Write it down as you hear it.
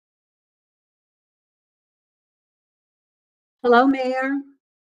Hello, Mayor.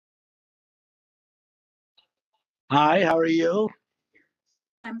 Hi, how are you?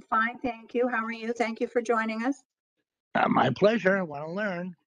 I'm fine, thank you. How are you? Thank you for joining us. My pleasure. I want to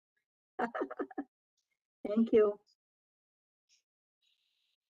learn. Thank you.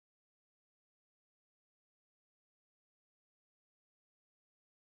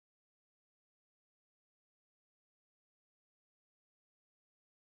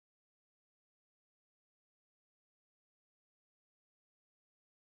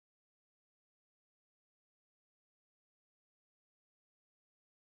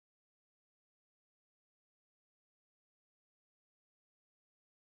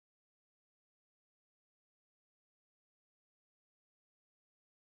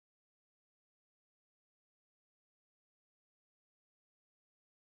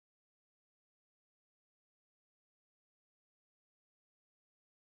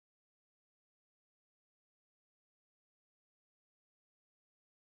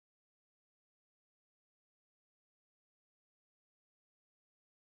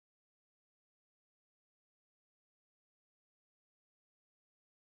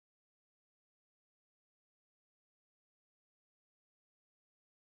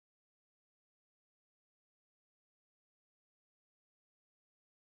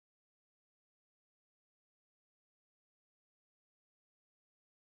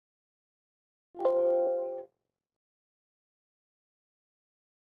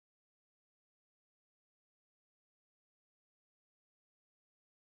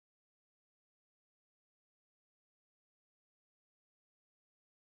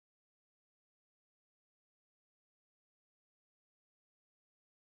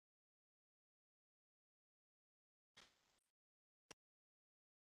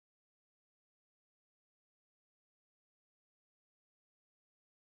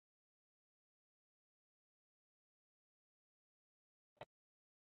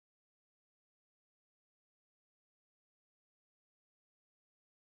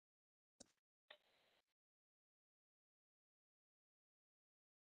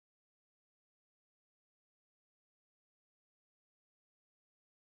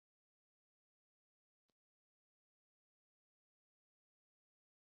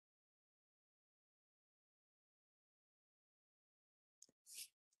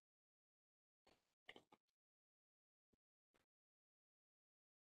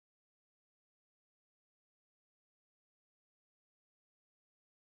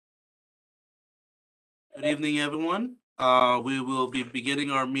 Good evening, everyone. We will be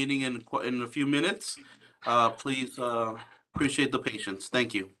beginning our meeting in a few minutes. Please appreciate the patience.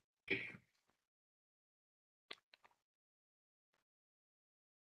 Thank you.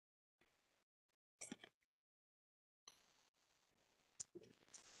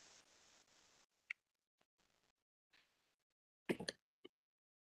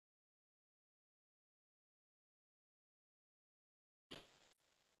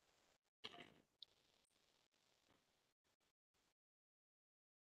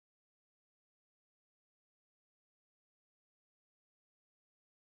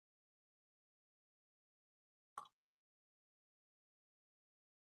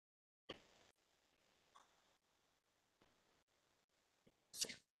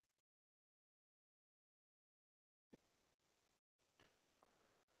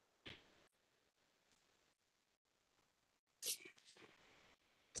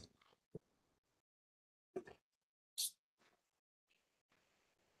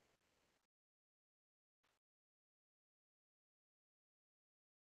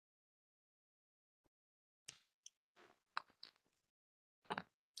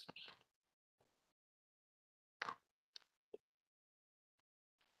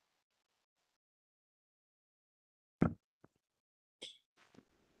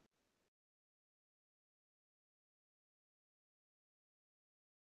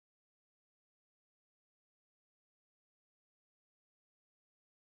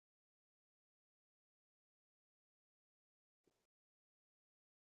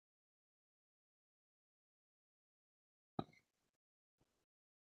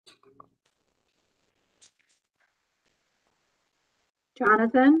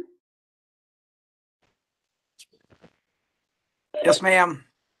 Jonathan? Yes, ma'am.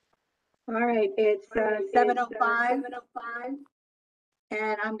 All right, it's 7:05,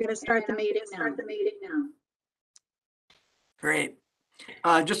 and I'm going to start the meeting now. Great.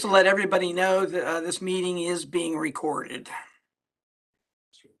 Just to let everybody know that this meeting is being recorded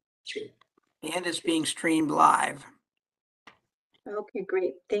and it's being streamed live. Okay,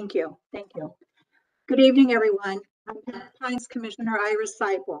 great. Thank you. Good evening, everyone. I'm Pines Commissioner Iris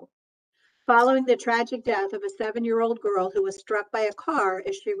Siple. Following the tragic death of a 7-year-old girl who was struck by a car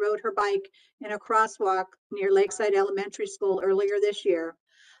as she rode her bike in a crosswalk near Lakeside Elementary School earlier this year,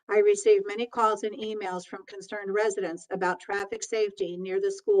 I received many calls and emails from concerned residents about traffic safety near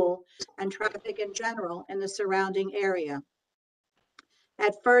the school and traffic in general in the surrounding area.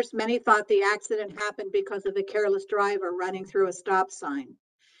 At first, many thought the accident happened because of the careless driver running through a stop sign.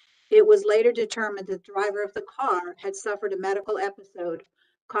 It was later determined that the driver of the car had suffered a medical episode,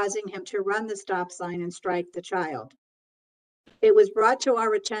 causing him to run the stop sign and strike the child. It was brought to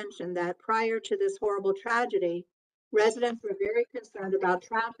our attention that prior to this horrible tragedy, residents were very concerned about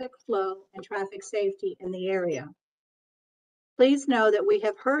traffic flow and traffic safety in the area. Please know that we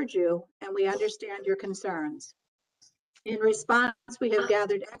have heard you and we understand your concerns. In response, we have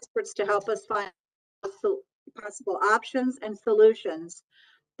gathered experts to help us find possible options and solutions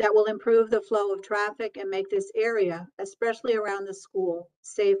that will improve the flow of traffic and make this area, especially around the school,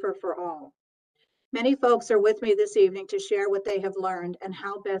 safer for all. Many folks are with me this evening to share what they have learned and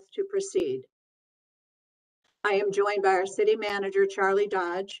how best to proceed. I am joined by our city manager, Charlie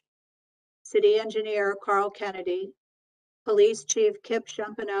Dodge, city engineer, Carl Kennedy, police chief, Kip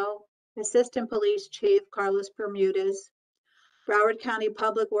Champano, assistant police chief, Carlos Bermudez, Broward County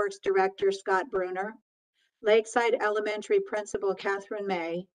Public Works Director, Scott Bruner, Lakeside Elementary Principal, Catherine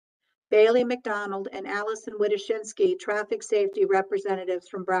May, Bailey McDonald, and Allison Witoshinsky, traffic safety representatives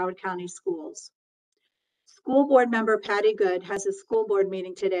from Broward County Schools. School board member Patty Good has a school board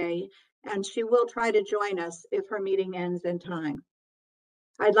meeting today, and she will try to join us if her meeting ends in time.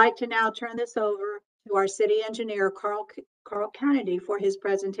 I'd like to now turn this over to our city engineer, Carl Kennedy, for his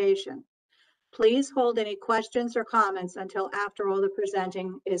presentation. Please hold any questions or comments until after all the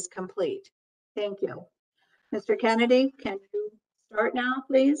presenting is complete. Thank you. Mr. Kennedy, can you start now,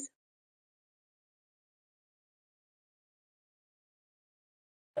 please?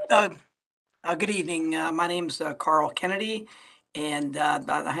 Good evening. My name's Carl Kennedy, and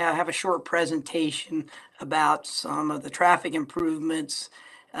I have a short presentation about some of the traffic improvements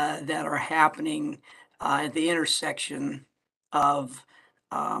that are happening at the intersection of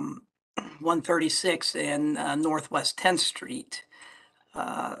 136 and Northwest 10th Street.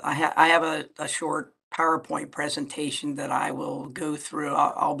 I have a short PowerPoint presentation that I will go through.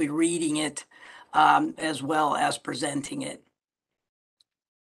 I'll be reading it as well as presenting it.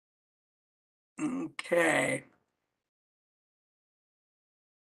 Okay.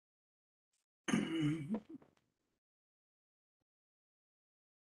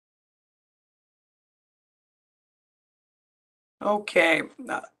 Okay,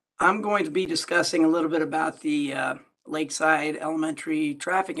 I'm going to be discussing a little bit about the Lakeside Elementary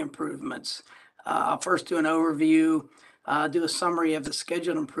traffic improvements. I'll first do an overview, do a summary of the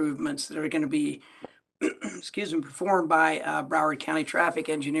scheduled improvements that are going to be excuse me, performed by Broward County Traffic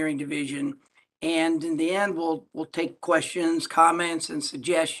Engineering Division. And in the end, we'll take questions, comments, and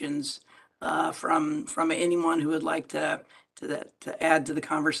suggestions from anyone who would like to add to the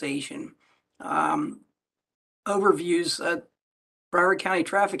conversation. Overviews. Broward County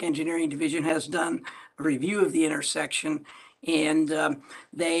Traffic Engineering Division has done a review of the intersection, and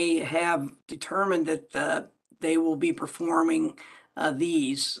they have determined that they will be performing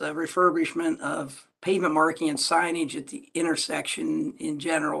these refurbishment of pavement marking and signage at the intersection in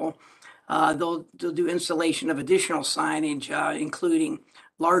general. They'll do installation of additional signage, including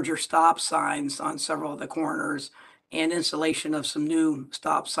larger stop signs on several of the corners and installation of some new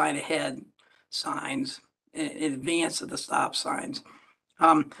stop sign ahead signs in advance of the stop signs.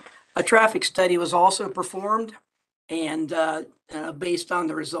 A traffic study was also performed, and based on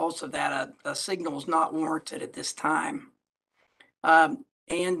the results of that, a signal is not warranted at this time.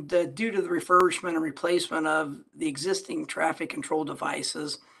 And due to the refurbishment and replacement of the existing traffic control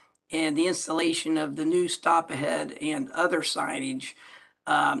devices and the installation of the new stop ahead and other signage,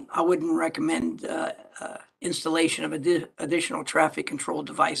 I wouldn't recommend installation of additional traffic control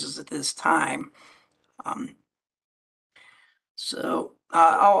devices at this time. So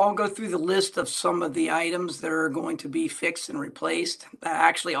I'll go through the list of some of the items that are going to be fixed and replaced.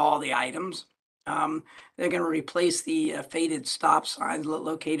 Actually, all the items. They're going to replace the faded stop signs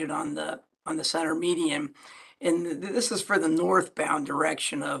located on the center median, and this is for the northbound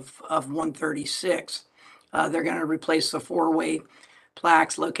direction of 136. They're going to replace the four-way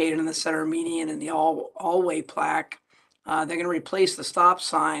plaques located in the center median and the all-way plaque. They're going to replace the stop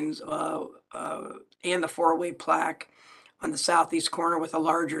signs and the four-way plaque on the southeast corner with a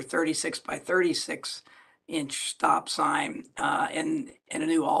larger 36 by 36 inch stop sign and a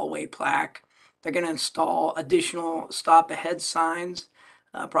new all-way plaque. They're going to install additional stop ahead signs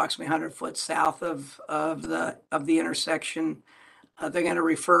approximately 100 foot south of the intersection. They're going to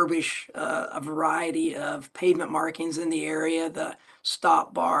refurbish a variety of pavement markings in the area, the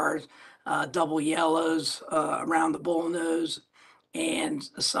stop bars, double yellows around the bullnose, and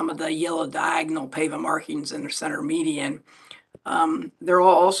some of the yellow diagonal pavement markings in the center median. They'll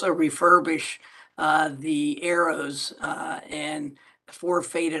also refurbish the arrows and for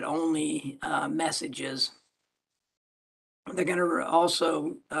faded only messages. They're going to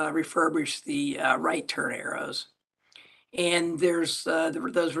also refurbish the right turn arrows. And there's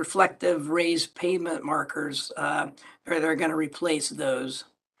those reflective raised pavement markers, they're going to replace those.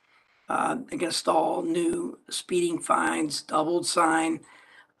 They're going to install new speeding fines, doubled sign,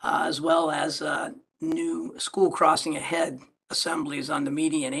 as well as new school crossing ahead assemblies on the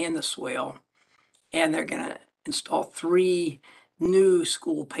median and the swale. And they're going to install 3 new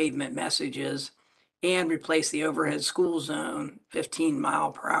school pavement messages and replace the overhead school zone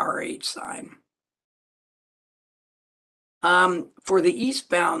 15-mile-per-hour H sign. For the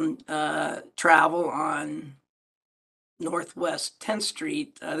eastbound travel on Northwest 10th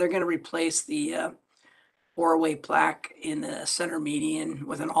Street, they're going to replace the 4-way plaque in the center median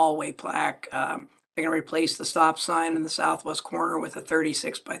with an all-way plaque. They're going to replace the stop sign in the southwest corner with a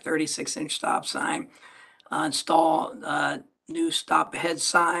 36 by 36 inch stop sign. Install new stop ahead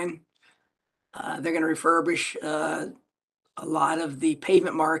sign. They're going to refurbish a lot of the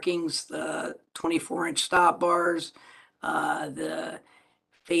pavement markings, the 24-inch stop bars, the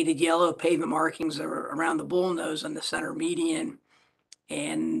faded yellow pavement markings around the bullnose on the center median,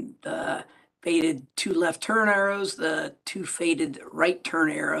 and the faded 2 left turn arrows, the 2 faded right turn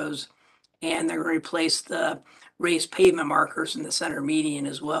arrows, and they're going to replace the raised pavement markers in the center median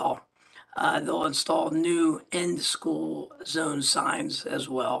as well. They'll install new end school zone signs as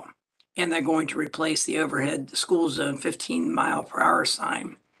well. And they're going to replace the overhead school zone 15-mile-per-hour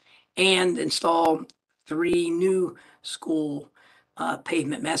sign and install 3 new school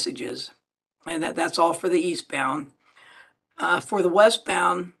pavement messages. And that's all for the eastbound. For the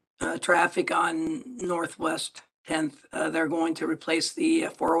westbound traffic on Northwest 10th, they're going to replace the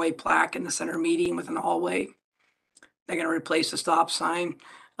 4-way plaque in the center median with an all-way. They're going to replace the stop sign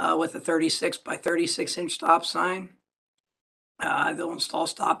with a 36 by 36 inch stop sign. They'll install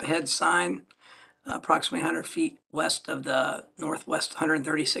stop ahead sign approximately 100 feet west of the Northwest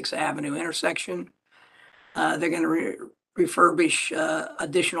 136th Avenue intersection. They're going to refurbish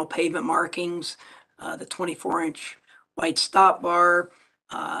additional pavement markings, the 24-inch white stop bar,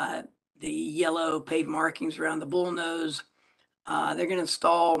 the yellow pavement markings around the bullnose. They're going to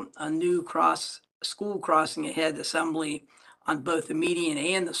install a new school crossing ahead assembly on both the median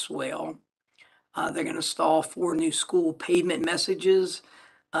and the swale. They're going to install 4 new school pavement messages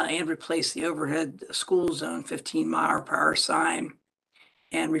and replace the overhead school zone 15-mile-per-hour sign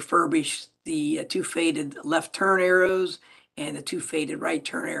and refurbish the 2 faded left turn arrows and the 2 faded right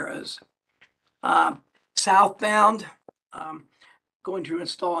turn arrows. Southbound, going to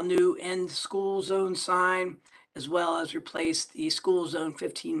install a new end school zone sign as well as replace the school zone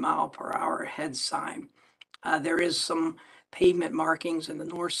 15-mile-per-hour head sign. There is some pavement markings in the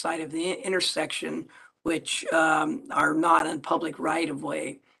north side of the intersection which are not in public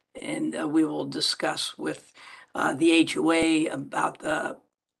right-of-way, and we will discuss with the HOA about the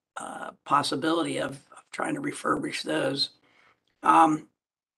possibility of trying to refurbish those.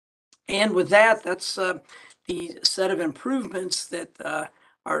 And with that, that's the set of improvements that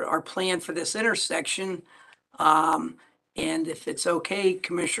are planned for this intersection. And if it's okay,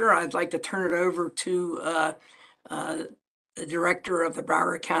 Commissioner, I'd like to turn it over to the Director of the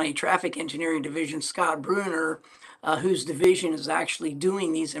Broward County Traffic Engineering Division, Scott Bruner, whose division is actually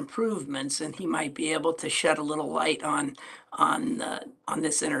doing these improvements, and he might be able to shed a little light on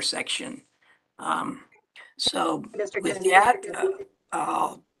this intersection. So Mr. with Kennedy. that,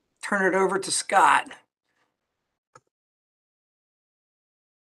 I'll turn it over to Scott.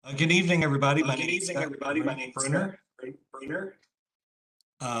 Good evening, everybody. My name is Bruner.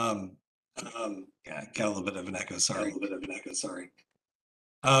 Yeah, got a little bit of an echo. Sorry.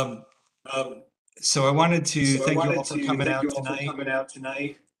 So I wanted to thank you all for coming out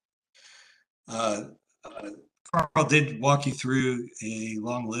tonight. Carl did walk you through a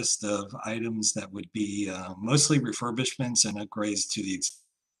long list of items that would be mostly refurbishments and upgrades to the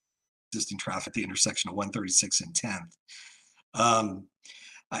existing traffic at the intersection of 136 and 10th.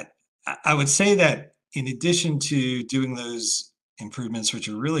 I would say that in addition to doing those improvements, which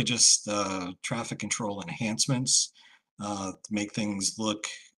are really just traffic control enhancements to make things look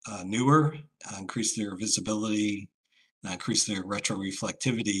newer, increase their visibility, increase their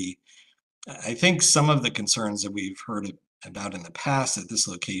retroreflectivity, I think some of the concerns that we've heard about in the past at this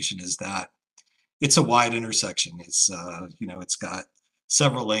location is that it's a wide intersection. It's, it's got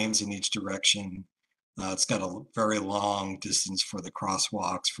several lanes in each direction. It's got a very long distance for the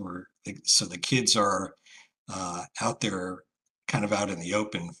crosswalks so the kids are out there kind of out in the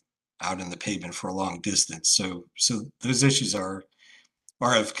open, out in the pavement for a long distance. So those issues are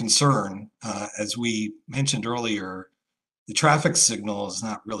of concern. As we mentioned earlier, the traffic signal is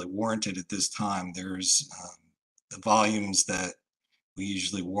not really warranted at this time. There's the volumes that we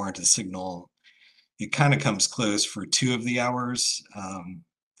usually warrant a signal. It kind of comes close for 2 of the hours.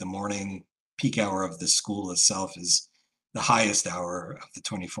 The morning peak hour of the school itself is the highest hour of the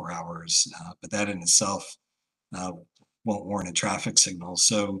 24 hours, but that in itself won't warrant a traffic signal.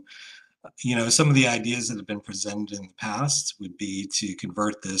 So, some of the ideas that have been presented in the past would be to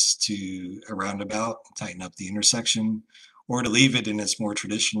convert this to a roundabout, tighten up the intersection, or to leave it in its more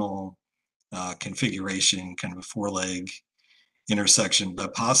traditional configuration, kind of a 4-leg intersection,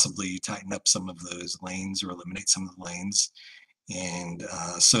 but possibly tighten up some of those lanes or eliminate some of the lanes, and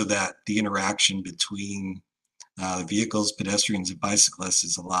so that the interaction between vehicles, pedestrians, and bicyclists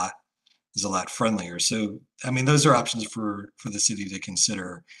is a lot friendlier. So, I mean, those are options for the city to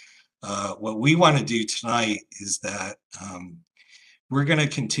consider. What we want to do tonight is that we're going to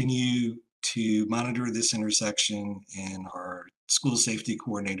continue to monitor this intersection, and our school safety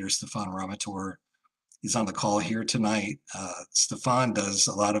coordinator, Stefan Ramator, is on the call here tonight. Stefan does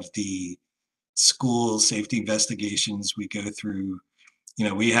a lot of the school safety investigations. We go through,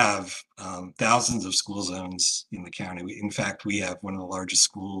 we have thousands of school zones in the county. In fact, we have one of the largest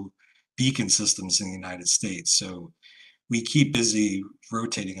school beacon systems in the United States. So we keep busy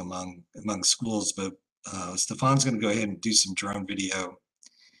rotating among schools, but Stefan's going to go ahead and do some drone video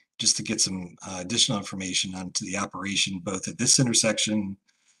just to get some additional information onto the operation, both at this intersection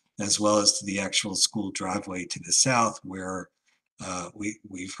as well as to the actual school driveway to the south, where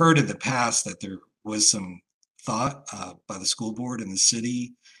we've heard in the past that there was some thought by the school board and the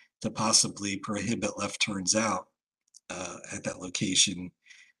city to possibly prohibit left turns out at that location,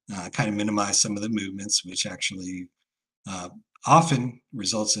 kind of minimize some of the movements, which actually often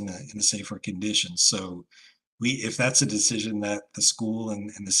results in a safer condition. So if that's a decision that the school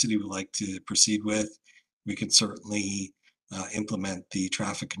and the city would like to proceed with, we could certainly implement the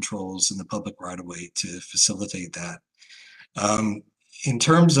traffic controls in the public right of way to facilitate that. In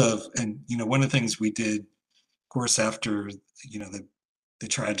terms of, and one of the things we did, of course, after the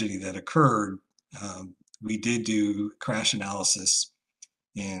tragedy that occurred, we did do crash analysis,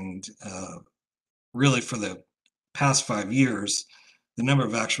 and really for the past 5 years, the number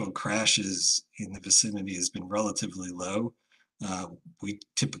of actual crashes in the vicinity has been relatively low. We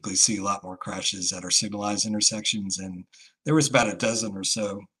typically see a lot more crashes at our signalized intersections, and there was about a dozen or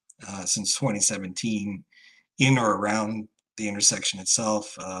so since 2017 in or around the intersection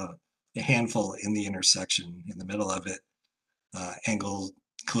itself, a handful in the intersection, in the middle of it, angle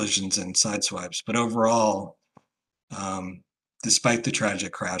collisions and side swipes. But overall, despite the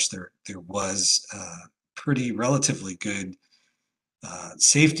tragic crash, there was pretty relatively good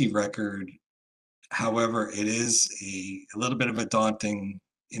safety record. However, it is a little bit of a daunting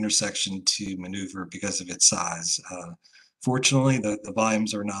intersection to maneuver because of its size. Fortunately, the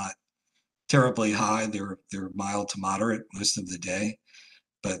volumes are not terribly high. They're mild to moderate most of the day,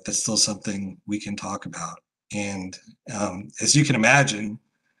 but that's still something we can talk about. And as you can imagine,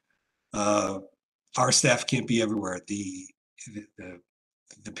 our staff can't be everywhere. The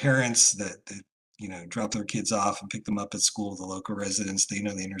parents that drop their kids off and pick them up at school, the local residents, they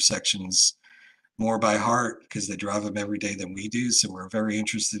know the intersections more by heart because they drive them every day than we do. So we're very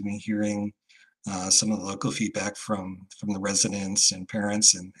interested in hearing some of the local feedback from the residents and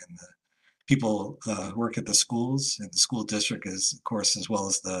parents and the people who work at the schools and the school district, of course, as well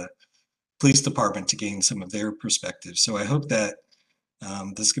as the police department, to gain some of their perspective. So I hope that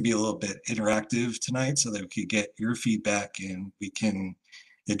this could be a little bit interactive tonight so that we could get your feedback and we can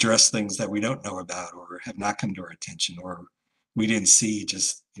address things that we don't know about or have not come to our attention or we didn't see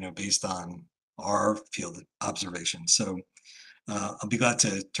just based on our field observation. So I'll be glad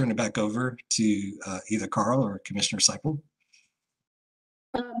to turn it back over to either Carl or Commissioner Siple.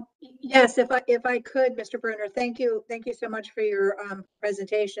 Yes, if I could, Mr. Bruner, thank you so much for your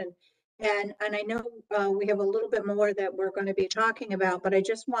presentation. And I know we have a little bit more that we're going to be talking about, but I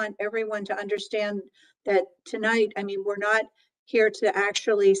just want everyone to understand that tonight, I mean, we're not here to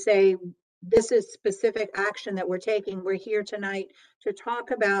actually say this is specific action that we're taking. We're here tonight to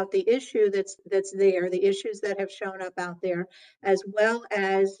talk about the issue that's there, the issues that have shown up out there, as well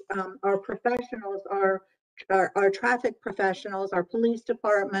as our professionals, our traffic professionals, our police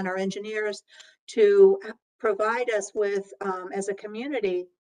department, our engineers, to provide us with, as a community,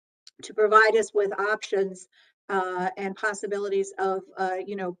 to provide us with options and possibilities of,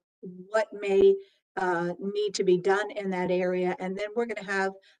 what may need to be done in that area. And then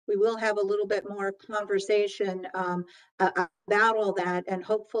we will have a little bit more conversation about all that, and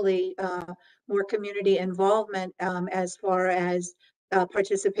hopefully more community involvement as far as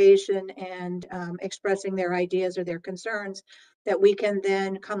participation and expressing their ideas or their concerns, that we can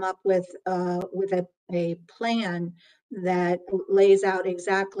then come up with a plan that lays out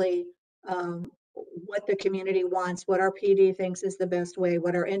exactly what the community wants, what our PD thinks is the best way,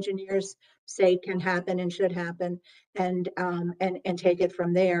 what our engineers say can happen and should happen, and take it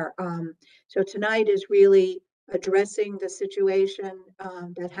from there. So tonight is really addressing the situation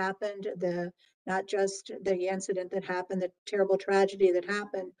that happened, not just the incident that happened, the terrible tragedy that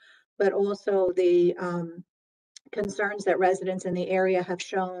happened, but also the concerns that residents in the area have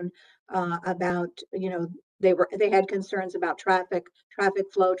shown about, they had concerns about traffic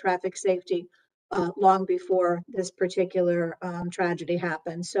flow, traffic safety long before this particular tragedy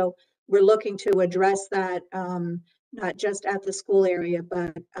happened. So we're looking to address that, not just at the school area,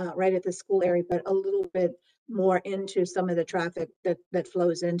 but right at the school area, but a little bit more into some of the traffic that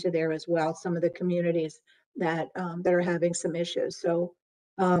flows into there as well, some of the communities that are having some issues. So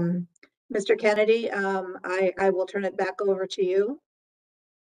Mr. Kennedy, I will turn it back over to you.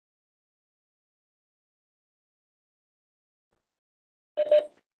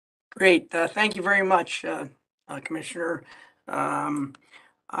 Great. Thank you very much, Commissioner.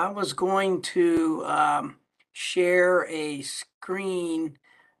 I was going to share a screen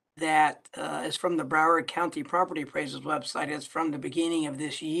that is from the Broward County Property Appraisals website. It's from the beginning of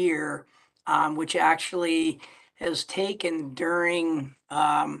this year, which actually has taken during,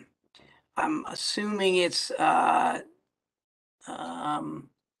 I'm assuming it's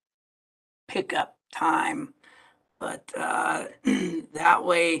pickup time. But that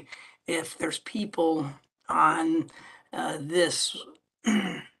way, if there's people on this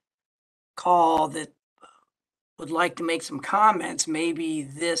call that would like to make some comments, maybe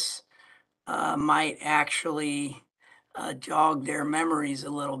this might actually jog their memories a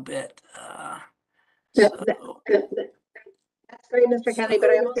little bit. That's great, Mr. Kennedy,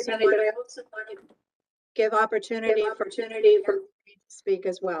 but I also want to give opportunity for to speak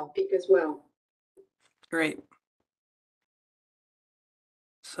as well. Great.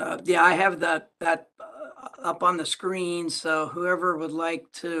 So yeah, I have that up on the screen. So whoever would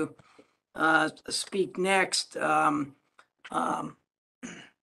like to speak next. The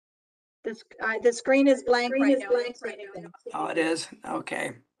screen is blank right now. Oh, it is?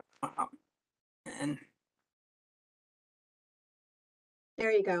 Okay. And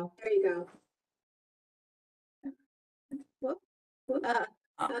There you go. Whoop.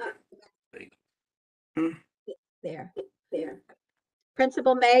 There.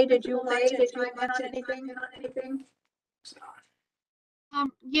 Principal May, did you want to chime in on anything?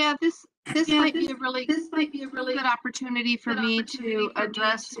 Yeah, this might be a really good opportunity for me to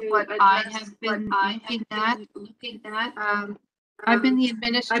address what I have been looking at. I've been the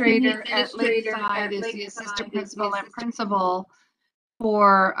administrator at Lakeside as the assistant principal and principal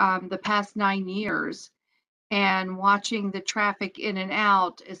for the past 9 years, and watching the traffic in and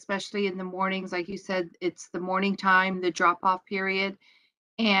out, especially in the mornings. Like you said, it's the morning time, the drop-off period,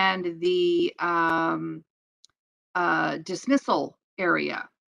 and the dismissal area.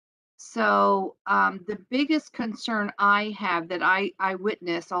 So the biggest concern I have that I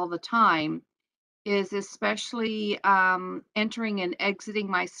witness all the time is, especially entering and exiting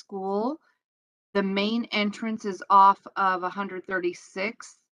my school. The main entrance is off of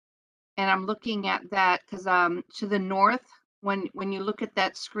 136, and I'm looking at that because to the north, when you look at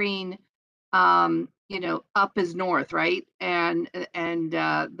that screen, up is north, right, and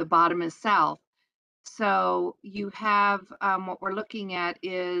the bottom is south. So you have what we're looking at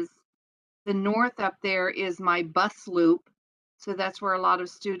is the north up there is my bus loop. So that's where a lot of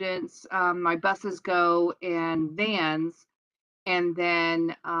students, my buses go, and vans. And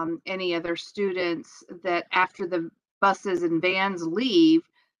then any other students that after the buses and vans leave,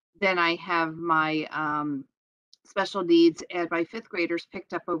 then I have my special needs and my 5th graders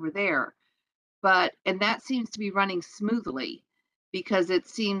picked up over there. And that seems to be running smoothly, because it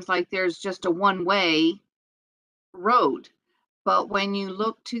seems like there's just a one-way road. But when you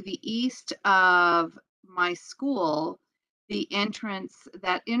look to the east of my school, the entrance,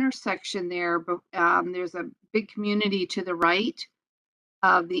 that intersection there, there's a big community to the right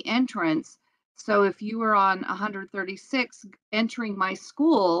of the entrance. So if you were on 136 entering my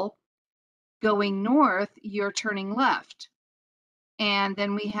school, going north, you're turning left. And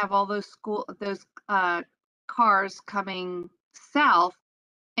then we have all those cars coming south,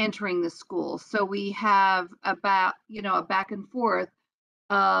 entering the school. So we have about, a back and forth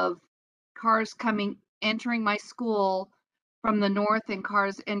of cars entering my school from the north and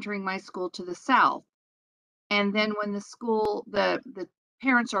cars entering my school to the south. And then when the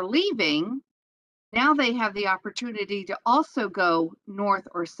parents are leaving, now they have the opportunity to also go north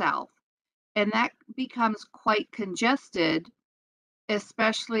or south. And that becomes quite congested,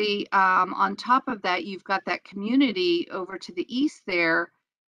 especially on top of that, you've got that community over to the east there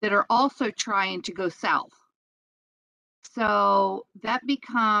that are also trying to go south. So that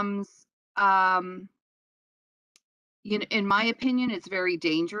becomes, in my opinion, it's very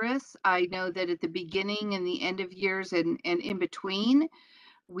dangerous. I know that at the beginning and the end of years and in between,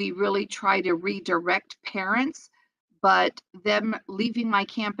 we really try to redirect parents, but them leaving my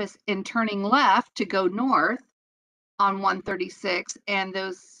campus and turning left to go north on 136, and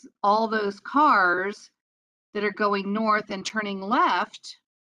all those cars that are going north and turning left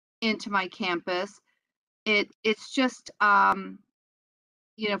into my campus, it's just for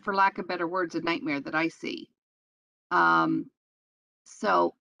lack of better words, a nightmare that I see.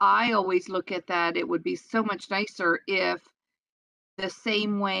 So I always look at that. It would be so much nicer if the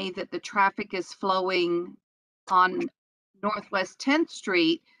same way that the traffic is flowing on Northwest 10th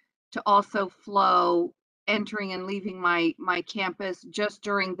Street to also flow entering and leaving my campus just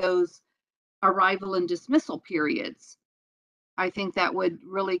during those arrival and dismissal periods. I think that would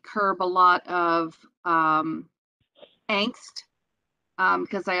really curb a lot of angst,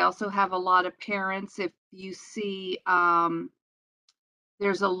 because I also have a lot of parents. If you see,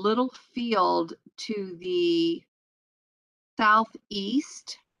 there's a little field to the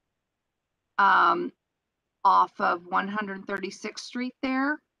southeast off of 136th Street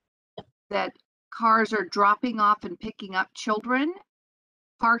there, that cars are dropping off and picking up children,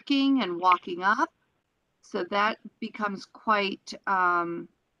 parking and walking up. So that becomes quite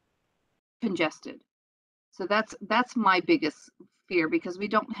congested. So that's my biggest fear, because we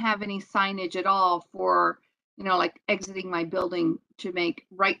don't have any signage at all for, like exiting my building to make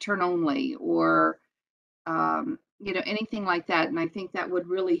right turn only, or anything like that. And I think that would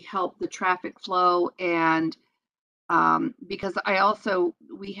really help the traffic flow. And because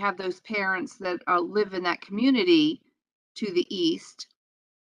we have those parents that live in that community to the east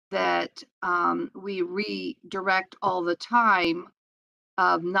that we redirect all the time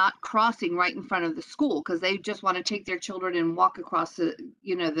of not crossing right in front of the school, because they just want to take their children and walk across the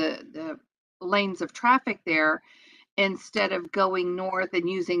lanes of traffic there, instead of going north and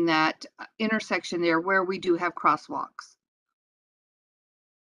using that intersection there where we do have crosswalks.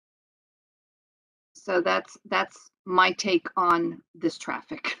 So that's my take on this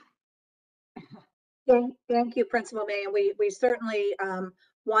traffic. Thank you, Principal May. And we certainly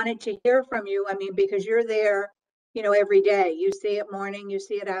wanted to hear from you. I mean, because you're there, every day. You see it morning, you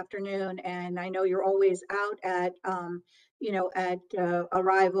see it afternoon, and I know you're always out at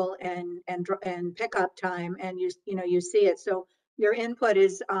arrival and pickup time, and you see it. So your input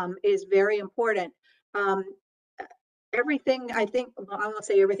is very important. Everything, I think, well, I won't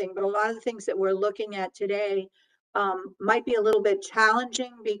say everything, but a lot of the things that we're looking at today might be a little bit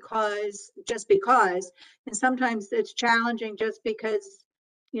challenging because, and sometimes it's challenging just because,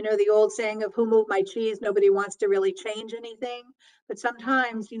 the old saying of who moved my cheese, nobody wants to really change anything. But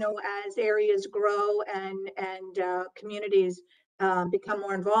sometimes, as areas grow and communities become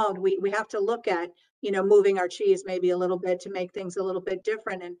more involved, we have to look at, moving our cheese maybe a little bit to make things a little bit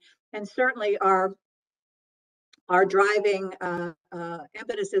different. And certainly our driving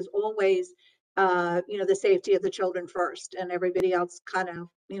impetus is always, the safety of the children first, and everybody else kind of,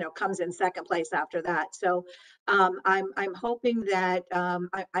 comes in second place after that. So I'm hoping that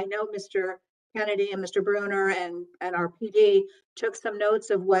I know Mr. Kennedy and Mr. Bruner and our PD took some notes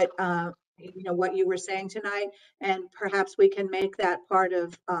of what what you were saying tonight, and perhaps we can make that part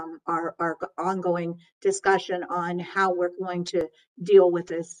of our ongoing discussion on how we're going to deal with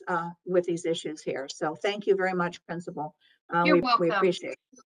this with these issues here. So thank you very much, Principal. You're welcome. We appreciate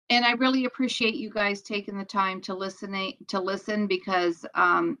it. And I really appreciate you guys taking the time to listen, because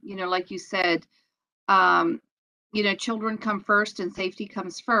like you said, children come first and safety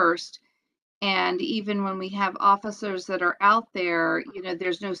comes first. And even when we have officers that are out there,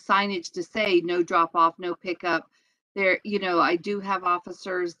 there's no signage to say no drop off, no pickup. There, I do have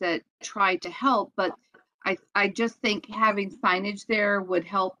officers that try to help, but I just think having signage there would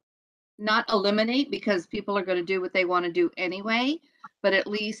help, not eliminate, because people are going to do what they want to do anyway, but at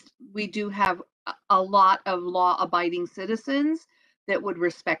least we do have a lot of law-abiding citizens that would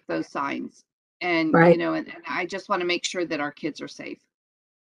respect those signs. And, Right. And I just want to make sure that our kids are safe.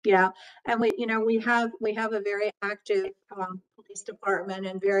 Yeah, and we have a very active police department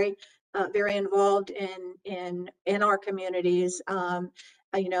and very involved in our communities.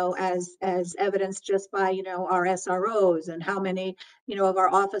 As evidenced just by our SROs and how many of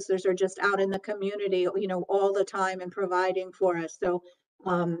our officers are just out in the community all the time and providing for us. So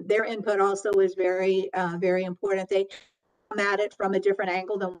their input also is very important. They come at it from a different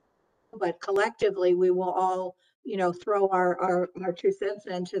angle than, but collectively we will all throw our 2 cents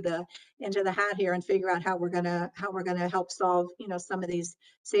into the hat here and figure out how we're gonna help solve some of these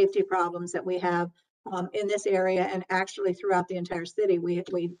safety problems that we have in this area, and actually throughout the entire city. We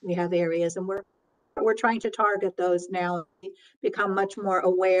have areas, and we're trying to target those now, become much more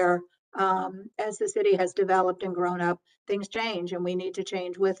aware. As the city has developed and grown up, things change, and we need to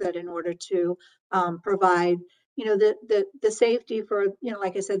change with it in order to provide the safety for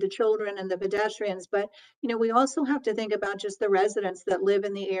like I said, the children and the pedestrians. But we also have to think about just the residents that live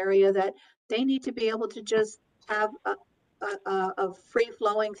in the area, that they need to be able to just have a free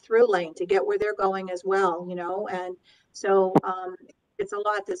flowing through lane to get where they're going as well. And so it's a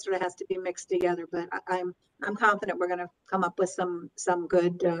lot that sort of has to be mixed together. But I'm confident we're going to come up with some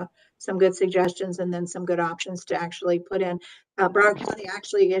good suggestions, and then some good options to actually put in. Broward County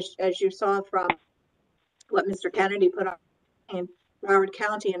actually, as you saw from what Mr. Kennedy put on in Broward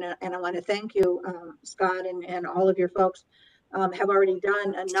County, and I want to thank you, Scott, and all of your folks have already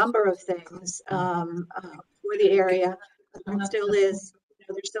done a number of things for the area. There still is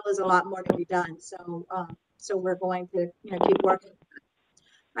a lot more to be done. So we're going to keep working.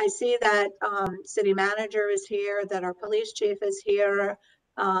 I see that city manager is here, that our police chief is here,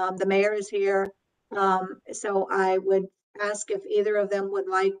 the mayor is here. So I would ask if either of them would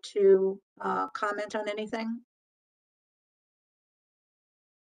like to comment on anything.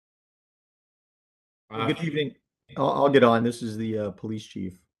 Good evening. I'll get on. This is the police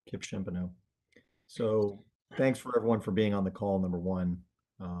chief, Kip Shimpano. So thanks for everyone for being on the call, number one.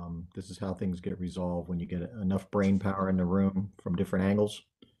 This is how things get resolved when you get enough brain power in the room from different angles.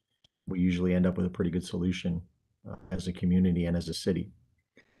 We usually end up with a pretty good solution as a community and as a city.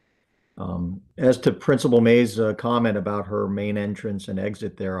 As to Principal May's comment about her main entrance and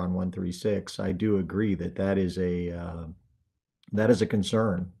exit there on 136, I do agree that that is a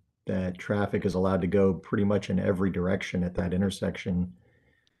concern, that traffic is allowed to go pretty much in every direction at that intersection,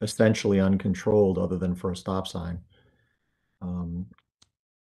 essentially uncontrolled other than for a stop sign.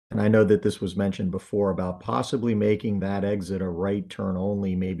 And I know that this was mentioned before about possibly making that exit a right turn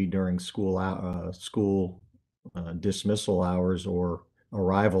only, maybe during school dismissal hours or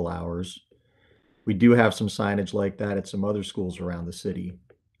arrival hours. We do have some signage like that at some other schools around the city.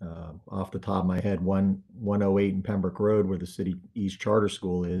 Off the top of my head, 108 in Pembroke Road, where the City East Charter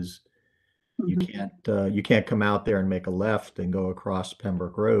School is, you can't come out there and make a left and go across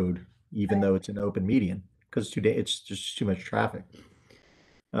Pembroke Road, even though it's an open median, because it's just too much traffic.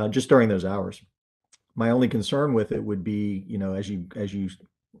 Just during those hours. My only concern with it would be, as you,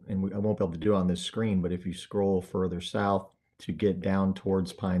 and I won't be able to do it on this screen, but if you scroll further south to get down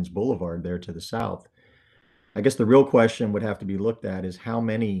towards Pines Boulevard there to the south, I guess the real question would have to be looked at is how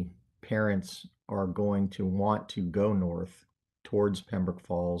many parents are going to want to go north towards Pembroke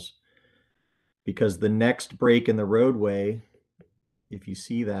Falls, because the next break in the roadway, if you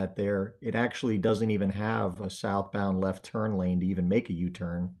see that there, it actually doesn't even have a southbound left turn lane to even make a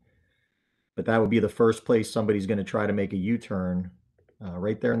U-turn. But that would be the first place somebody's going to try to make a U-turn,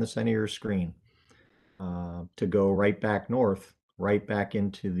 right there in the center of your screen, to go right back north, right back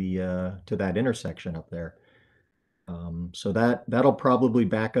into the to that intersection up there. So that'll probably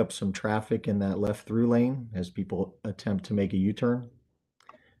back up some traffic in that left through lane as people attempt to make a U-turn.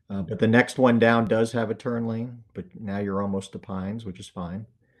 But the next one down does have a turn lane, but now you're almost to Pines, which is fine.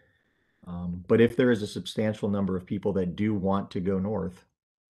 But if there is a substantial number of people that do want to go north,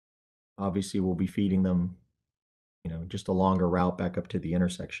 obviously we'll be feeding them, just a longer route back up to the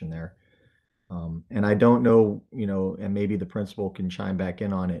intersection there. And I don't know, and maybe the principal can chime back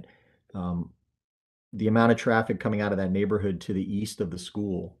in on it. The amount of traffic coming out of that neighborhood to the east of the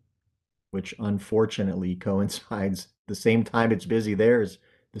school, which unfortunately coincides the same time it's busy there is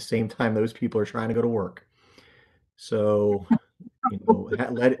the same time those people are trying to go to work. So,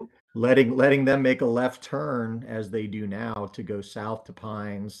 letting them make a left turn as they do now to go south to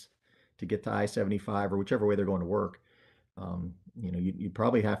Pines to get to I-75 or whichever way they're going to work. You'd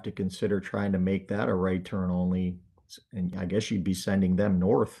probably have to consider trying to make that a right turn only, and I guess you'd be sending them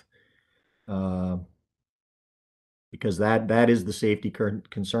north, because that is the safety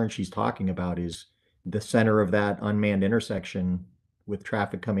concern she's talking about, is the center of that unmanned intersection with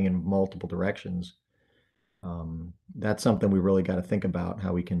traffic coming in multiple directions. That's something we really got to think about,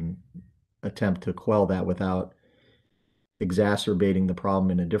 how we can attempt to quell that without exacerbating the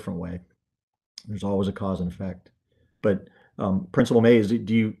problem in a different way. There's always a cause and effect. But Principal May,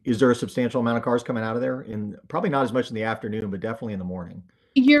 is there a substantial amount of cars coming out of there? In probably not as much in the afternoon, but definitely in the morning.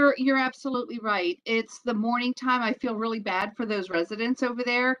 You're absolutely right. It's the morning time. I feel really bad for those residents over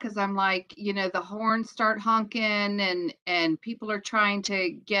there because I'm like, the horns start honking and people are trying to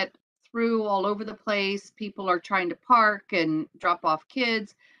get through all over the place. People are trying to park and drop off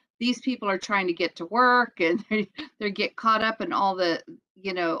kids. These people are trying to get to work and they get caught up in all the,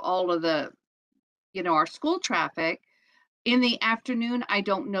 all of the, our school traffic. In the afternoon, I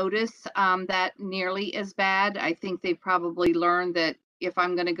don't notice that nearly as bad. I think they probably learned that if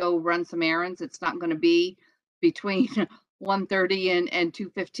I'm going to go run some errands, it's not going to be between 1:30 and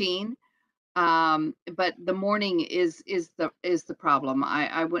 2:15. But the morning is the problem.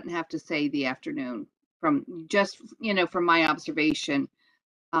 I wouldn't have to say the afternoon from just from my observation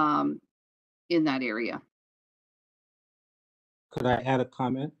in that area. Could I add a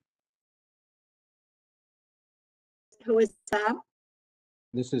comment? Who is that?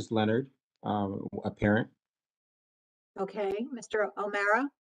 This is Leonard, a parent. Okay, Mr. O'Mara?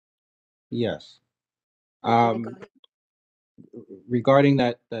 Yes. Okay, go ahead. Regarding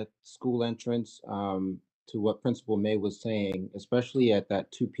that school entrance, to what Principal May was saying, especially at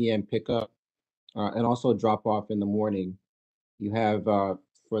that 2 p.m. pickup, and also drop off in the morning, you have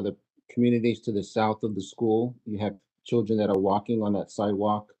for the communities to the south of the school, you have children that are walking on that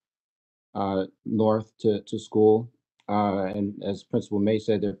sidewalk north to school. And as Principal May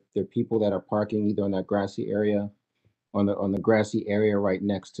said, there are people that are parking either on that grassy area, on the grassy area right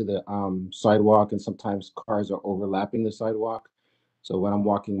next to the sidewalk, and sometimes cars are overlapping the sidewalk. So when I'm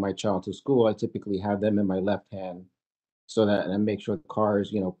walking my child to school, I typically have them in my left hand, so that and I make sure the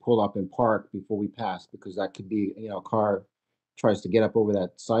cars, pull up and park before we pass, because that could be, a car tries to get up over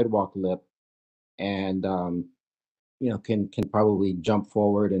that sidewalk lip and can probably jump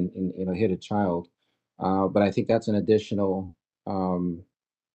forward and hit a child. But I think that's an additional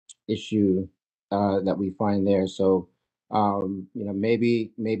issue that we find there. So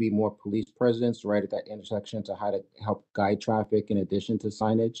maybe more police presence right at that intersection to how to help guide traffic in addition to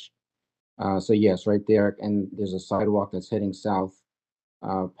signage. So yes, right there, and there's a sidewalk that's heading south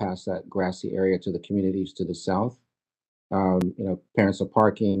past that grassy area to the communities to the south. Parents are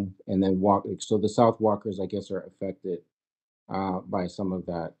parking and then walk. So the south walkers, I guess, are affected by some of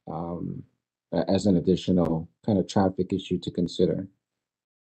that as an additional kind of traffic issue to consider.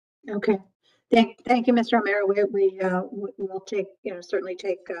 Okay. Thank you, Mr. O'Mara. We'll take, certainly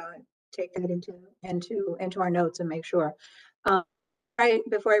take that into our notes and make sure. Right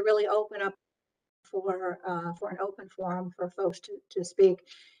before I really open up for an open forum for folks to speak,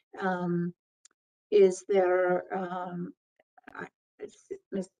 is there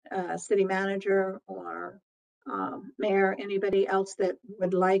city manager or mayor, anybody else that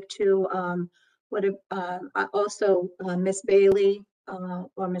would like to also Miss Bailey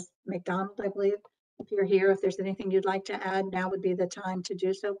or Miss McDonald, I believe, if you're here, if there's anything you'd like to add, now would be the time to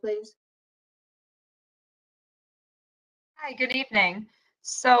do so, please. Hi, good evening.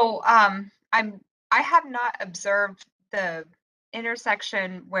 So I have not observed the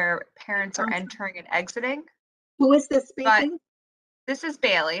intersection where parents are entering and exiting. Who is this But speaking? this is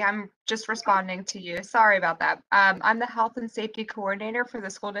Bailey. I'm just responding to you. Sorry about that. I'm the health and safety coordinator for the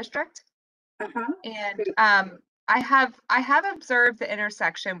school district. And I have observed the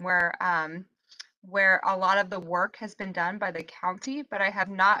intersection where a lot of the work has been done by the county, but I have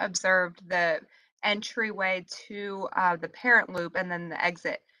not observed the entryway to the parent loop and then the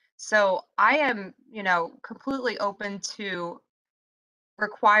exit. So I am, completely open to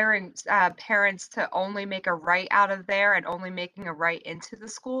requiring parents to only make a right out of there and only making a right into the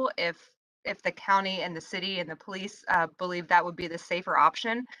school if the county and the city and the police believe that would be the safer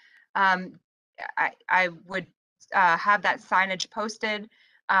option. I would have that signage posted.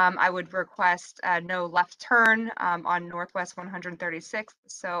 I would request no left turn on Northwest 136th.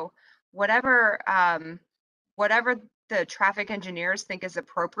 So whatever the traffic engineers think is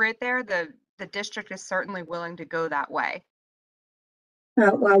appropriate there, the district is certainly willing to go that way.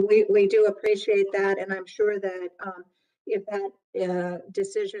 Well, we do appreciate that, and I'm sure that if that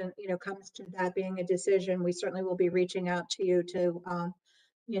decision, comes to that being a decision, we certainly will be reaching out to you to,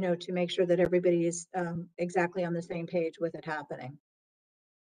 to make sure that everybody is exactly on the same page with it happening.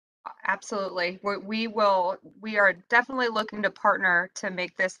 Absolutely. We are definitely looking to partner to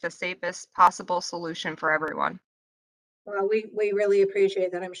make this the safest possible solution for everyone. Well, we really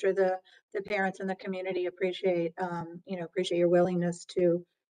appreciate that. I'm sure the parents and the community appreciate, appreciate your willingness to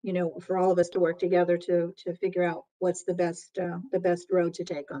for all of us to work together to figure out what's the best road to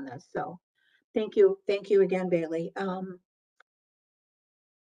take on this. So thank you again, Bailey.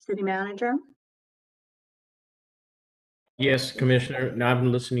 City Manager. Yes, Commissioner. Now I've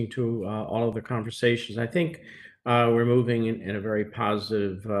been listening to all of the conversations. I think we're moving in a very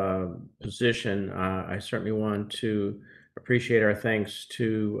positive position. I certainly want to appreciate our thanks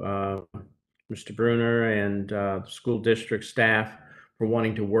to Mr. Bruner and the school district staff for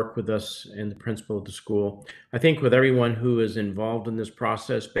wanting to work with us and the principal of the school. I think with everyone who is involved in this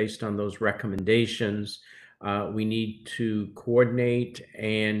process, based on those recommendations, we need to coordinate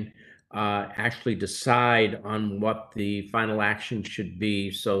and actually decide on what the final action should be.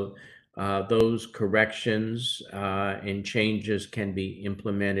 So those corrections and changes can be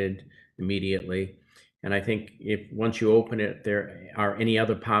implemented immediately. And I think if once you open it, there are any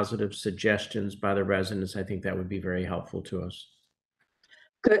other positive suggestions by the residents, I think that would be very helpful to us.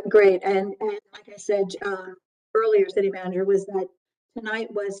 Good, great. And like I said earlier, City Manager, was that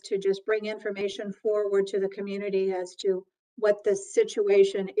tonight was to just bring information forward to the community as to what the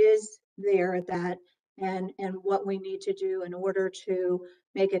situation is there at that and what we need to do in order to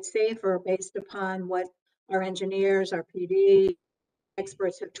make it safer based upon what our engineers, our PD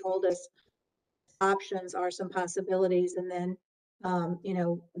experts have told us options are, some possibilities. And then,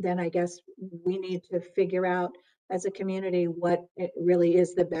 then I guess we need to figure out as a community what it really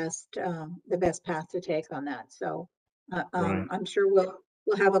is the best path to take on that. So Right. I'm sure we'll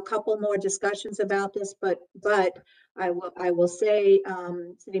have a couple more discussions about this, but I will say,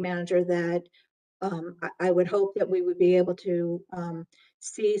 City Manager, that I would hope that we would be able to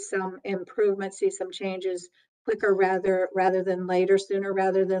see some improvement, see some changes quicker rather than later, sooner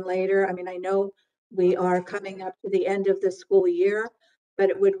rather than later. I mean, I know we are coming up to the end of the school year, but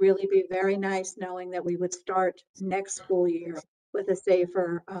it would really be very nice knowing that we would start next school year with a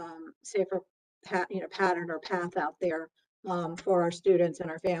safer pattern or path out there for our students and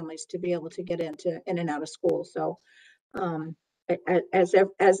our families to be able to get in and out of school. So as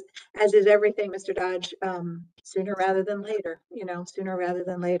is everything, Mr. Dodge, sooner rather than later, sooner rather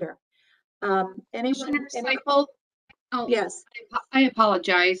than later. Commissioner Siple? Oh, Yes. I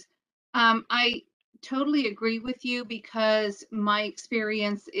apologize. I totally agree with you because my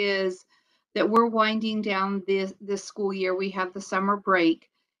experience is that we're winding down this school year. We have the summer break,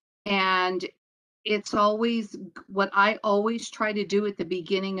 and it's always what I always try to do at the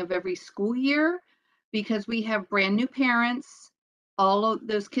beginning of every school year, because we have brand new parents, all of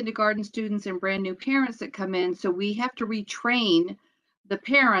those kindergarten students and brand new parents that come in. So we have to retrain the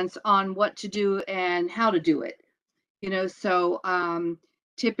parents on what to do and how to do it. So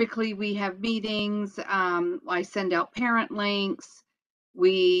typically we have meetings. I send out parent links.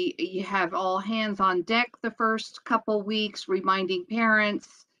 You have all hands on deck the first couple weeks, reminding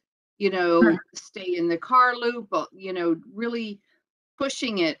parents, stay in the car loop, really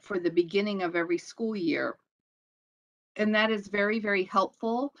pushing it for the beginning of every school year. And that is very, very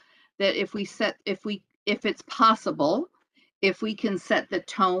helpful, that if it's possible, if we can set the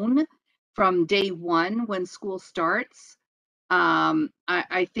tone from day one when school starts,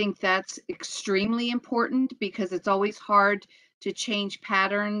 I think that's extremely important, because it's always hard to change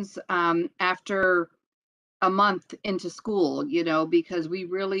patterns after a month into school, because we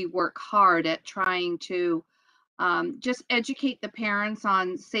really work hard at trying to just educate the parents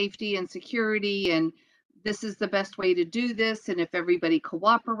on safety and security, and this is the best way to do this. And if everybody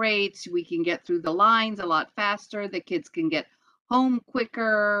cooperates, we can get through the lines a lot faster. The kids can get home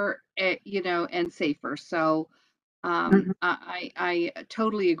quicker, and safer. So I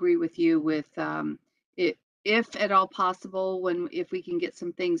totally agree with you with if at all possible, if we can get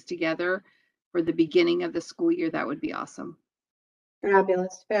some things together for the beginning of the school year, that would be awesome.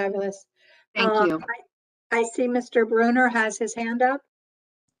 Fabulous, fabulous. Thank you. I see Mr. Bruner has his hand up.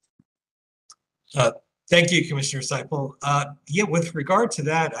 Thank you, Commissioner Siple. Yeah, with regard to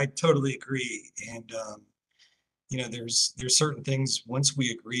that, I totally agree. And there's certain things, once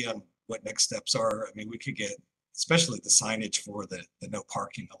we agree on what next steps are, I mean, we could get, especially the signage for the no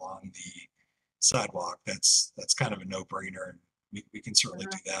parking along the sidewalk. That's kind of a no-brainer. We can certainly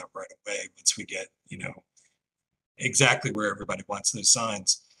do that right away once we get, exactly where everybody wants those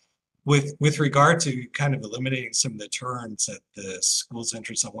signs. With regard to kind of eliminating some of the turns at the school's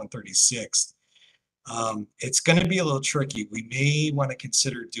entrance on 136th, it's going to be a little tricky. We may want to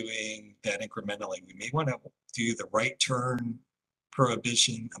consider doing that incrementally. We may want to do the right turn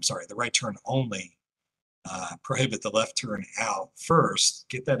prohibition. I'm sorry, the right turn only. Prohibit the left turn out first.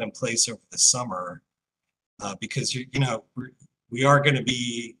 Get that in place over the summer, because we are going to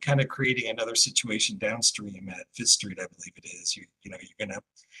be kind of creating another situation downstream at Fifth Street, I believe it is. You know, you're going to,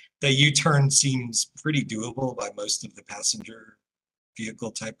 the U-turn seems pretty doable by most of the passenger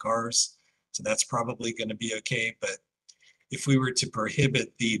vehicle type cars. So that's probably going to be okay. But if we were to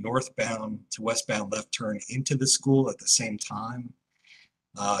prohibit the northbound to westbound left turn into the school at the same time,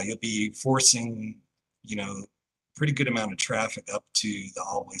 you'll be forcing, you know, pretty good amount of traffic up to the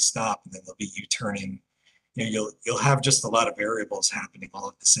all-way stop, and then they'll be U-turning. You know, you'll have just a lot of variables happening all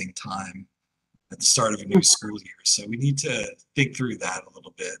at the same time at the start of a new school year. So we need to think through that a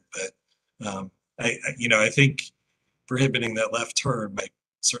little bit. But I think prohibiting that left turn might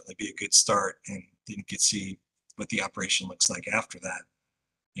certainly be a good start, and then you can see what the operation looks like after that.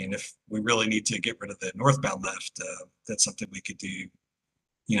 And if we really need to get rid of the northbound left, that's something we could do,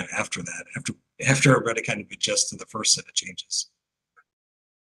 you know, after that, after everybody kind of adjusts to the first set of changes.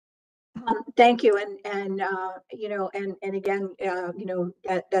 Thank you. And you know, and again, you know,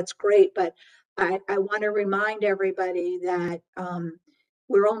 that's great, but I want to remind everybody that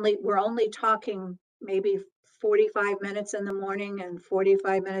we're only talking maybe 45 minutes in the morning and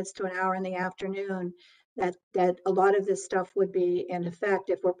 45 minutes to an hour in the afternoon, that a lot of this stuff would be in effect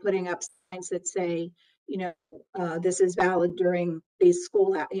if we're putting up signs that say, you know, this is valid during these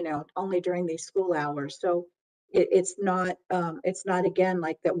you know, only during these school hours. So it's not again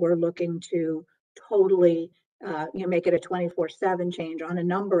like that we're looking to totally you know, make it a 24/7 change on a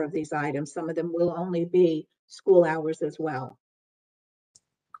number of these items. Some of them will only be school hours as well.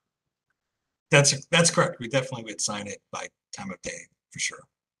 That's correct. We definitely would sign it by time of day for sure.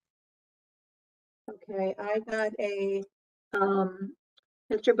 Okay, I got a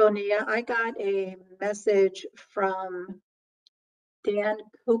Mr. Bonilla, I got a message from Dan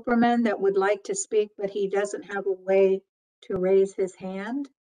Cooperman that would like to speak, but he doesn't have a way to raise his hand.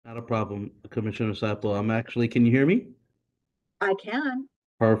 Not a problem, Commissioner Siple. Can you hear me? I can.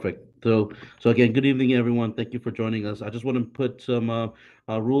 Perfect. So again, good evening, everyone. Thank you for joining us. I just want to put some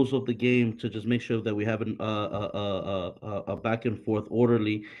rules of the game to just make sure that we have a back and forth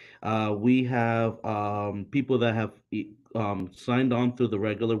orderly. We have people that have signed on through the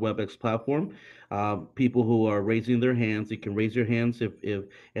regular WebEx platform. People who are raising their hands. You can raise your hands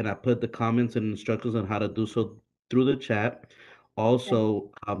and I put the comments and instructions on how to do so through the chat.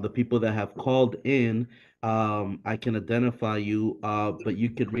 Also, the people that have called in, I can identify you, but you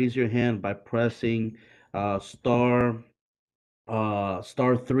can raise your hand by pressing star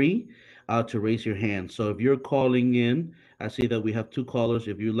 3 to raise your hand. So if you're calling in, I see that we have 2 callers.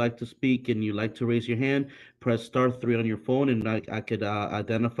 If you'd like to speak and you'd like to raise your hand, press star 3 on your phone, and I could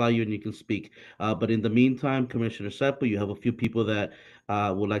identify you and you can speak. But in the meantime, Commissioner Siple, you have a few people that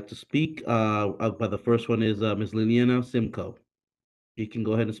would like to speak. But the first one is Ms. Liliana Simcoe. You can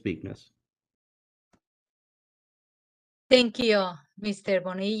go ahead and speak, Miss. Thank you, Mr.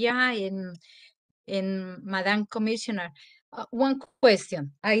 Bonilla and Madam Commissioner. One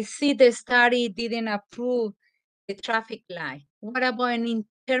question. I see the study didn't approve the traffic light. What about an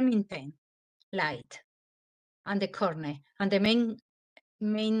intermittent light on the corner, on the main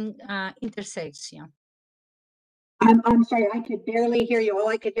intersection? I'm sorry, I could barely hear you. All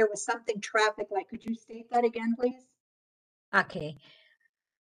I could hear was something traffic light. Could you state that again, please? Okay.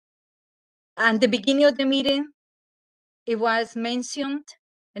 At the beginning of the meeting, it was mentioned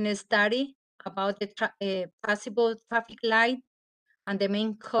in a study about the possible traffic light on the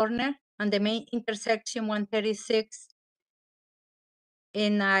main corner, on the main intersection 136.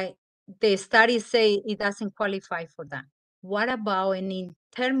 And the study say it doesn't qualify for that. What about an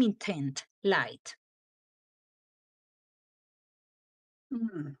intermittent light?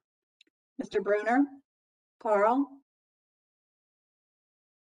 Mr. Bruner, Carl?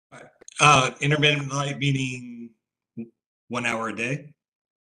 Intermittent light meaning 1 hour a day.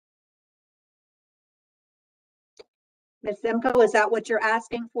 Ms. Simcoe, is that what you're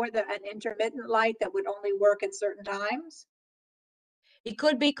asking for, an intermittent light that would only work at certain times? It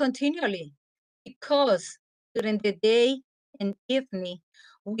could be continually, because during the day and evening,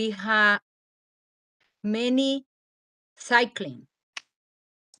 we have many cycling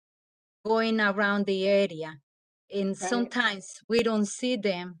going around the area. And sometimes we don't see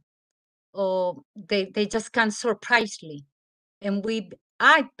them, or they just come surprisingly. And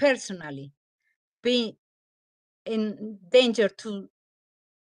I personally be in danger to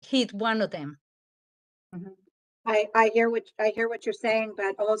hit one of them. I hear what you're saying,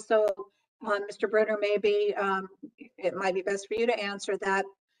 but also, Mr. Bruner, maybe it might be best for you to answer that,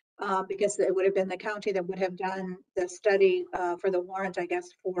 because it would have been the county that would have done the study for the warrant, I guess,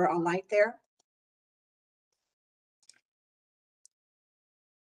 for a light there.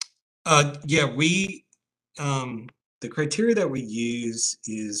 Yeah, we the criteria that we use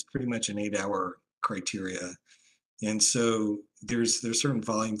is pretty much an 8-hour criteria. And so there's certain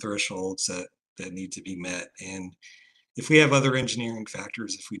volume thresholds that need to be met. And if we have other engineering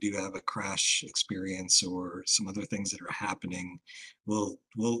factors, if we do have a crash experience or some other things that are happening, we'll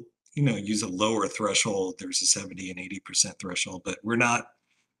use a lower threshold. There's a 70 and 80% threshold, but we're not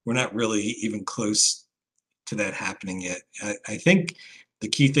really even close to that happening yet. I think the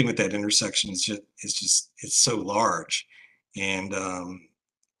key thing with that intersection is just it's so large, and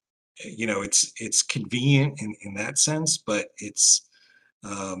it's convenient in that sense, but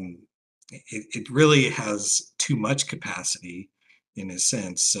it really has too much capacity in a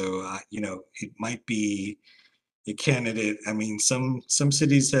sense. So it might be a candidate. I mean, some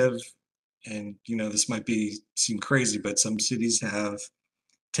cities have, and this might seem crazy, but some cities have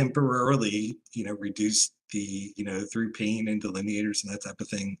temporarily reduced the through paint and delineators and that type of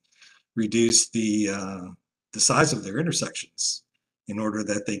thing, reduce the size of their intersections in order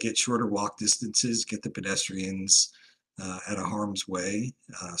that they get shorter walk distances, get the pedestrians out of harm's way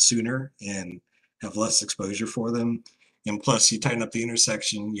sooner, and have less exposure for them. And plus, you tighten up the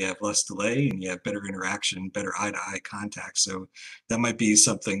intersection, you have less delay, and you have better interaction, better eye-to-eye contact. So that might be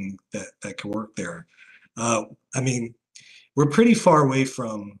something that can work there. I mean, we're pretty far away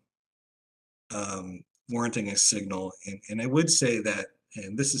from warranting a signal, and I would say that,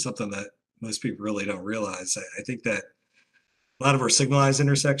 and this is something that most people really don't realize, I think that a lot of our signalized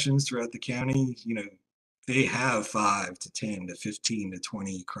intersections throughout the county, they have 5 to 10 to 15 to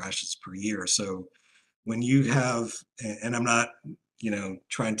 20 crashes per year. So when you have, and I'm not,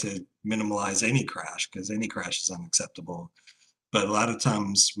 trying to minimize any crash, because any crash is unacceptable, but a lot of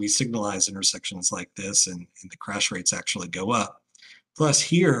times we signalize intersections like this, and the crash rates actually go up. Plus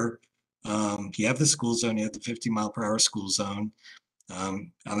here, you have the school zone, you have the 50-mile-per-hour school zone.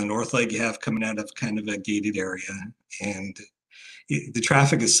 On the north leg, you have coming out of kind of a gated area, and the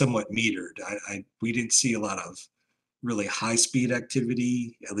traffic is somewhat metered. We didn't see a lot of really high-speed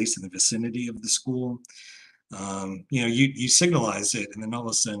activity, at least in the vicinity of the school. You signalize it, and then all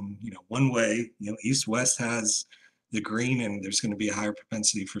of a sudden, one way, east-west has the green, and there's going to be a higher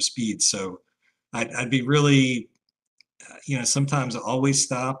propensity for speed. So I'd be really, sometimes always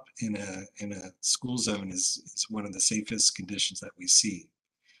stop in a school zone is one of the safest conditions that we see.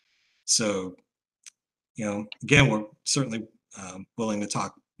 So, again, we're certainly willing to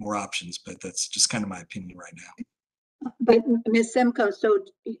talk more options, but that's just kind of my opinion right now. But Ms. Simcoe, so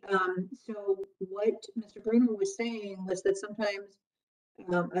what Mr. Bruno was saying was that sometimes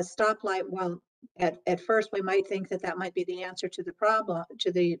a stoplight, well, at first we might think that might be the answer to the problem,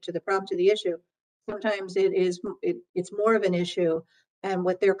 to the issue. Sometimes it's more of an issue, and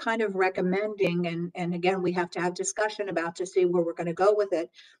what they're kind of recommending, and again, we have to have discussion about to see where we're going to go with it,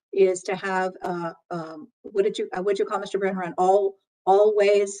 is to have what did you call, Mr. Brenner, an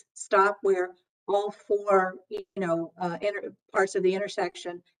always stop, where all 4 parts of the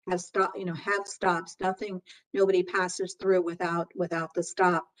intersection have stops. Nobody passes through without the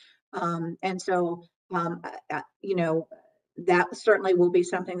stop. And so that certainly will be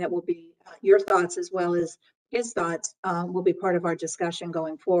something that will be your thoughts as well as his thoughts, will be part of our discussion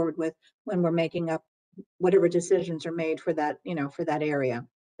going forward with when we're making up whatever decisions are made for that for that area.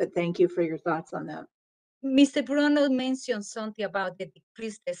 But thank you for your thoughts on that. Mr. Bruno mentioned something about the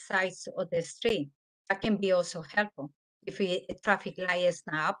decrease the size of the street. That can be also helpful if a traffic light is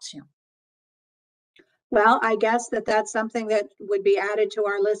an option. Well, I guess that's something that would be added to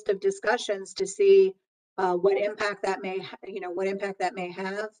our list of discussions to see what impact that may,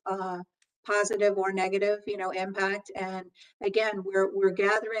 have, positive or negative, impact. And again, we're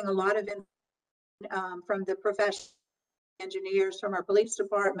gathering a lot of from the professional engineers, from our police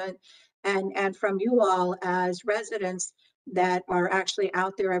department, and from you all as residents that are actually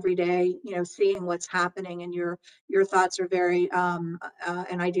out there every day, seeing what's happening, and your thoughts are very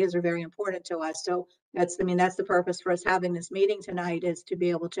and ideas are very important to us. So that's the purpose for us having this meeting tonight, is to be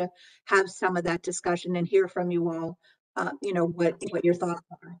able to have some of that discussion and hear from you all, what your thoughts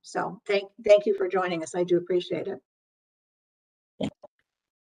are. So thank you for joining us. I do appreciate it.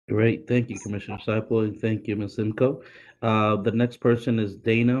 Great. Thank you, Commissioner Siple, and thank you, Ms. Simcoe. The next person is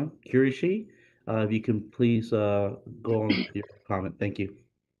Dana Kurishi. If you can please go on with your comment. Thank you.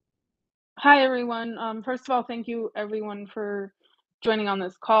 Hi, everyone. First of all, thank you, everyone, for joining on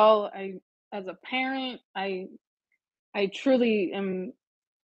this call. As a parent, I truly am,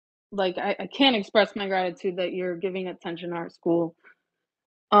 like, I can't express my gratitude that you're giving attention to our school.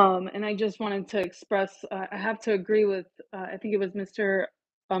 And I just wanted to express, I have to agree with, I think it was Mr.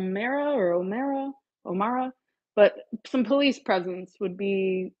 Omara, but some police presence would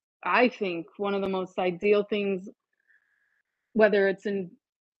be, I think, one of the most ideal things whether it's in,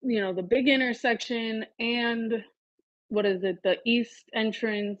 the big intersection and the east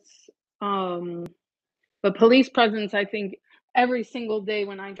entrance. But police presence, I think every single day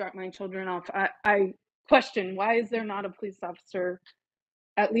when I drop my children off, I question, why is there not a police officer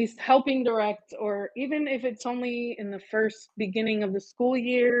at least helping direct, or even if it's only in the first beginning of the school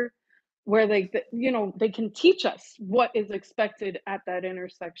year, where they can teach us what is expected at that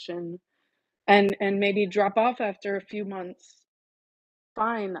intersection, and maybe drop off after a few months.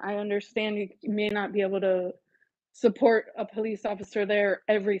 Fine, I understand you may not be able to support a police officer there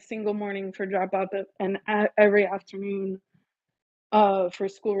every single morning for drop off and every afternoon for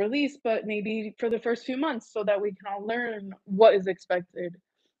school release, but maybe for the first few months so that we can all learn what is expected.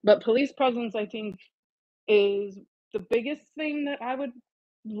 But police presence, I think, is the biggest thing that I would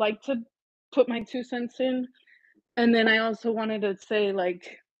like to put my 2 cents in. And then I also wanted to say,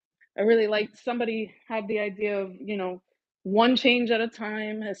 I really liked somebody had the idea of, one change at a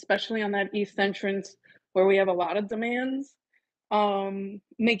time, especially on that east entrance where we have a lot of demands.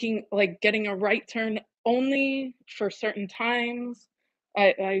 Making getting a right turn only for certain times.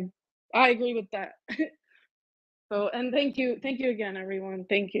 I agree with that. So, and thank you again, everyone.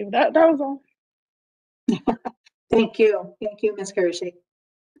 Thank you. That was all. Thank you, Ms. Kersey.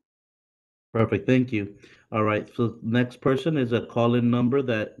 Perfect, thank you. All right, so next person is a call-in number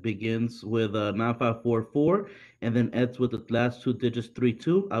that begins with 9544 and then ends with the last 2 digits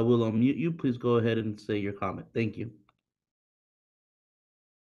 32. I will unmute you. Please go ahead and say your comment. Thank you.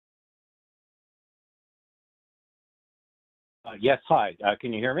 Yes, hi.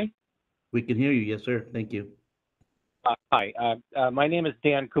 Can you hear me? We can hear you. Yes, sir. Thank you. Hi. My name is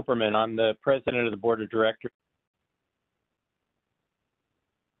Dan Cooperman. I'm the president of the board of directors.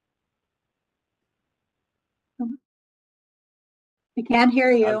 We can't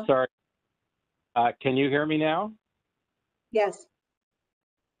hear you. I'm sorry. Can you hear me now? Yes.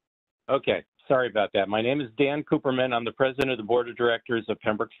 Okay. Sorry about that. My name is Dan Cooperman. I'm the president of the board of directors of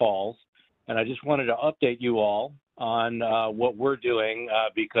Pembroke Falls. And I just wanted to update you all on what we're doing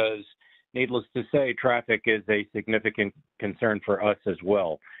because, needless to say, traffic is a significant concern for us as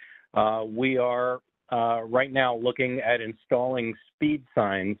well. We are right now looking at installing speed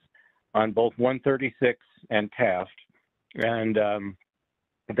signs on both 136 and Taft, and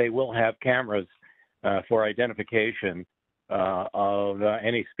they will have cameras for identification of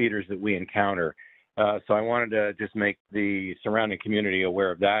any speeders that we encounter. So I wanted to just make the surrounding community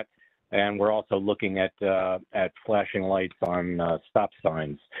aware of that. And we're also looking at flashing lights on stop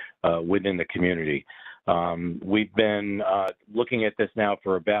signs within the community. We've been looking at this now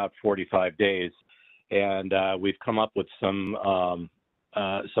for about 45 days, and we've come up with some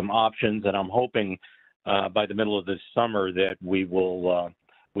options, and I'm hoping by the middle of this summer that we will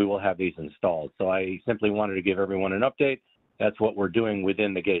have these installed. So I simply wanted to give everyone an update. That's what we're doing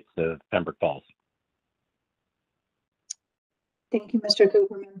within the gates of Pembroke Falls. Thank you, Mr.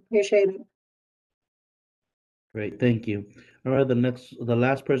 Cooperman. Appreciate it. Great, thank you. All right, the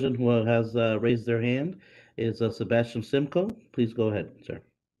last person who has raised their hand is Sebastian Simcoe. Please go ahead, sir.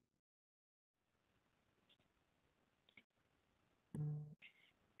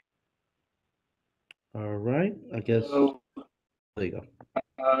 All right, I guess. Hello. There you go.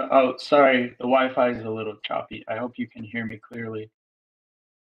 Oh, sorry, the Wi-Fi is a little choppy. I hope you can hear me clearly.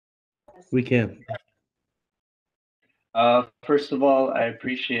 We can. First of all, I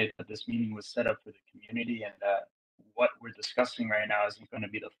appreciate that this meeting was set up for the community and that what we're discussing right now isn't going to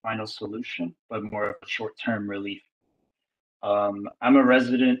be the final solution, but more of a short-term relief. I'm a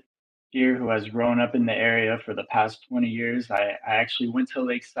resident here who has grown up in the area for the past 20 years. I actually went to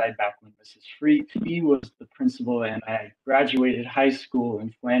Lakeside back when Mrs. Fee was the principal, and I graduated high school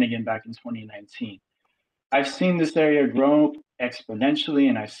in Flanagan back in 2019. I've seen this area grow exponentially,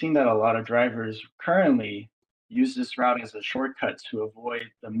 and I've seen that a lot of drivers currently use this route as a shortcut to avoid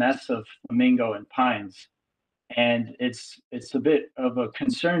the mess of Flamingo and Pines. And it's a bit of a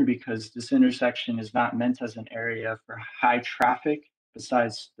concern because this intersection is not meant as an area for high traffic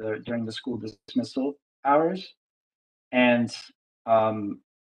besides during the school dismissal hours. And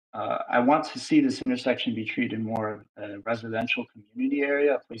I want to see this intersection be treated more a residential community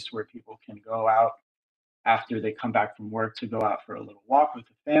area, a place where people can go out after they come back from work to go out for a little walk with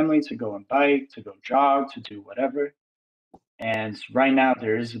the family, to go and bike, to go jog, to do whatever. And right now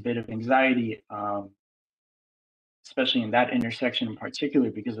there is a bit of anxiety, especially in that intersection in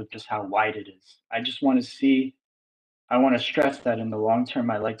particular, because of just how wide it is. I want to stress that in the long term,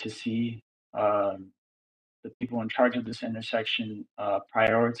 I like to see the people in charge of this intersection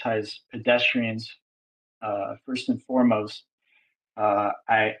prioritize pedestrians first and foremost.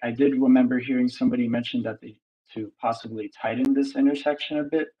 I did remember hearing somebody mention that they to possibly tighten this intersection a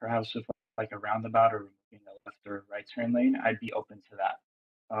bit, perhaps with like a roundabout or removing a left or right turn lane, I'd be open to that.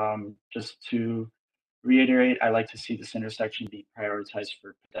 Just to reiterate, I like to see this intersection be prioritized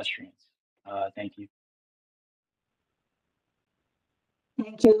for pedestrians. Thank you.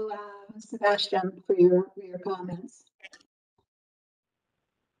 Thank you, Sebastian, for your comments.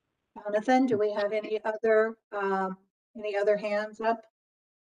 Jonathan, do we have any other hands up?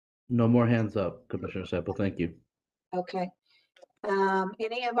 No more hands up, Commissioner Siple. Thank you. Okay.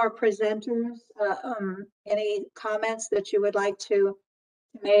 Any of our presenters, any comments that you would like to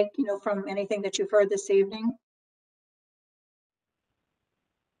make, from anything that you've heard this evening?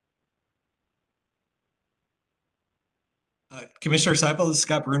 Commissioner Siple, this is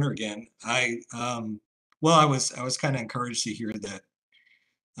Scott Bruner again. I was kind of encouraged to hear that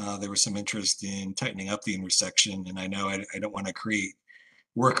there was some interest in tightening up the intersection, and I know I don't want to create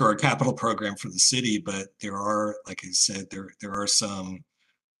work or a capital program for the city, but there are, like I said, there are some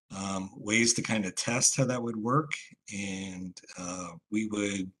ways to kind of test how that would work, and we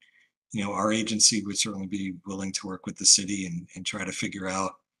would, our agency would certainly be willing to work with the city and try to figure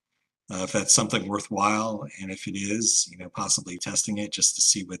out if that's something worthwhile, and if it is, possibly testing it just to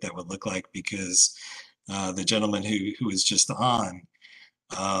see what that would look like, because the gentleman who was just on,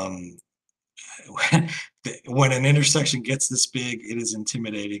 when an intersection gets this big, it is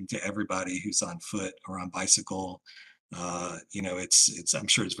intimidating to everybody who's on foot or on bicycle. It's I'm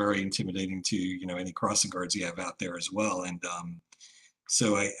sure it's very intimidating to any crossing guards you have out there as well, and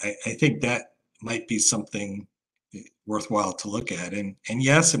so I think that might be something worthwhile to look at, and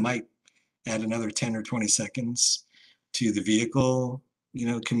yes, it might add another 10 or 20 seconds to the vehicle,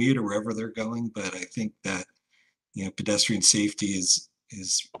 commute or wherever they're going. But I think that, pedestrian safety is,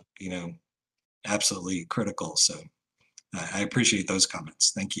 absolutely critical. So I appreciate those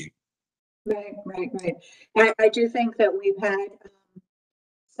comments. Thank you. Right. I do think that we've had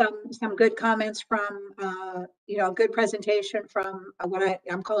some good comments from, good presentation from what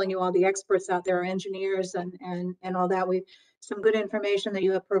I'm calling you all the experts out there, engineers and all that. Some good information that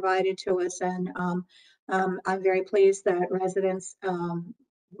you have provided to us, and I'm very pleased that residents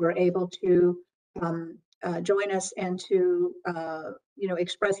were able to join us and to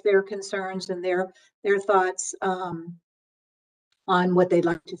express their concerns and their thoughts on what they'd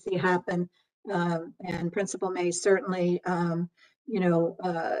like to see happen. And Principal May, certainly,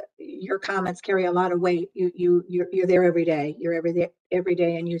 your comments carry a lot of weight. You're there every day. You're every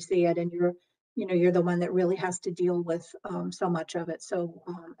day, and you see it, and you're the one that really has to deal with so much of it. So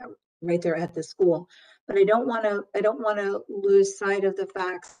right there at the school. But I don't want to lose sight of the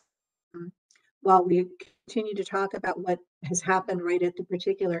facts while we continue to talk about what has happened right at the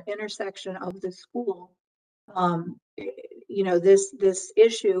particular intersection of the school. This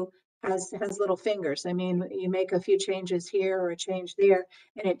issue has little fingers. I mean, you make a few changes here or a change there,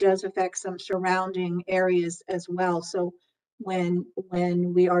 and it does affect some surrounding areas as well. So when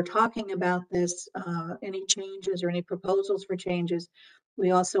we are talking about this, any changes or any proposals for changes,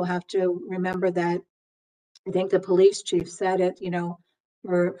 we also have to remember that, I think the police chief said it,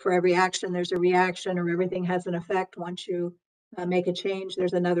 for every action, there's a reaction, or everything has an effect. Once you make a change,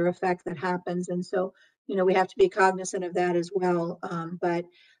 there's another effect that happens. And so, we have to be cognizant of that as well. But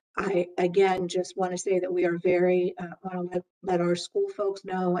I, again, just want to say that we are very, want to let our school folks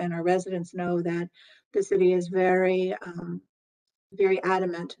know and our residents know that the city is very, very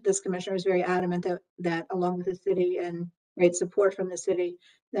adamant. This commissioner is very adamant that along with the city and great support from the city,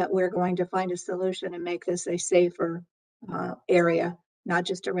 that we're going to find a solution and make this a safer area, not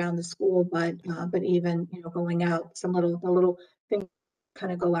just around the school, but even going out. The little things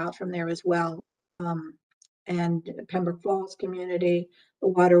kind of go out from there as well. And Pembroke Falls community, the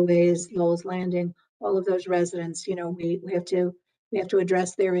waterways, Lowell's Landing, all of those residents, we have to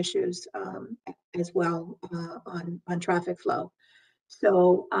address their issues as well on traffic flow.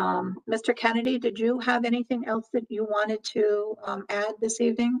 So, Mr. Kennedy, did you have anything else that you wanted to add this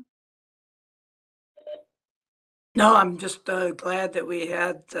evening? No, I'm just glad that we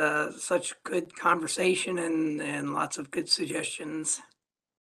had such good conversation and lots of good suggestions.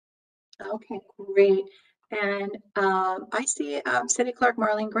 Okay, great. And I see City Clerk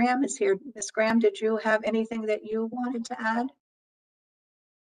Marlene Graham is here. Ms. Graham, did you have anything that you wanted to add?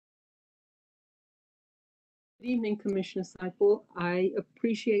 Good evening, Commissioner Siple. I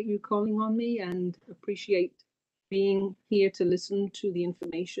appreciate you calling on me and appreciate being here to listen to the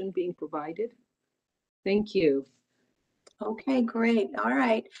information being provided. Thank you. Okay, great. All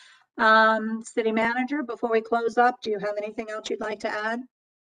right. City Manager, before we close up, do you have anything else you'd like to add?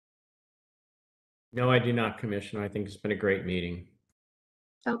 No, I do not, Commissioner. I think it's been a great meeting.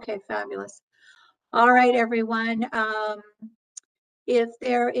 Okay, fabulous. All right, everyone. If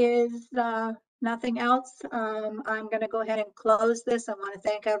there is nothing else, I'm going to go ahead and close this. I want to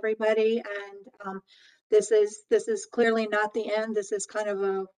thank everybody, and this is clearly not the end. This is kind of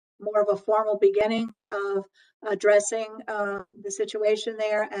a more of a formal beginning of addressing the situation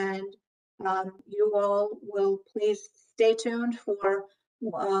there, and you all will please stay tuned for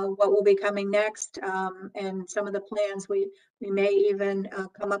what will be coming next, and some of the plans. We may even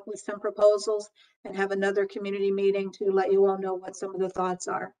come up with some proposals and have another community meeting to let you all know what some of the thoughts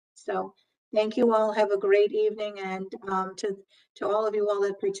are. So thank you all. Have a great evening. And to all of you all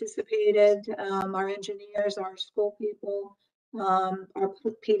that participated, our engineers, our school people, our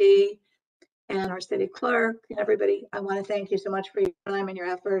PD, and our city clerk, and everybody, I want to thank you so much for your time and your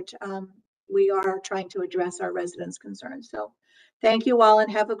effort. We are trying to address our residents' concerns. So thank you all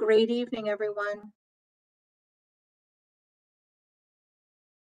and have a great evening, everyone.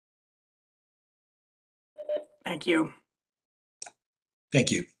 Thank you.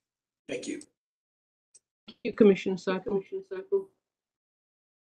 Thank you. Thank you, Commissioner Siple.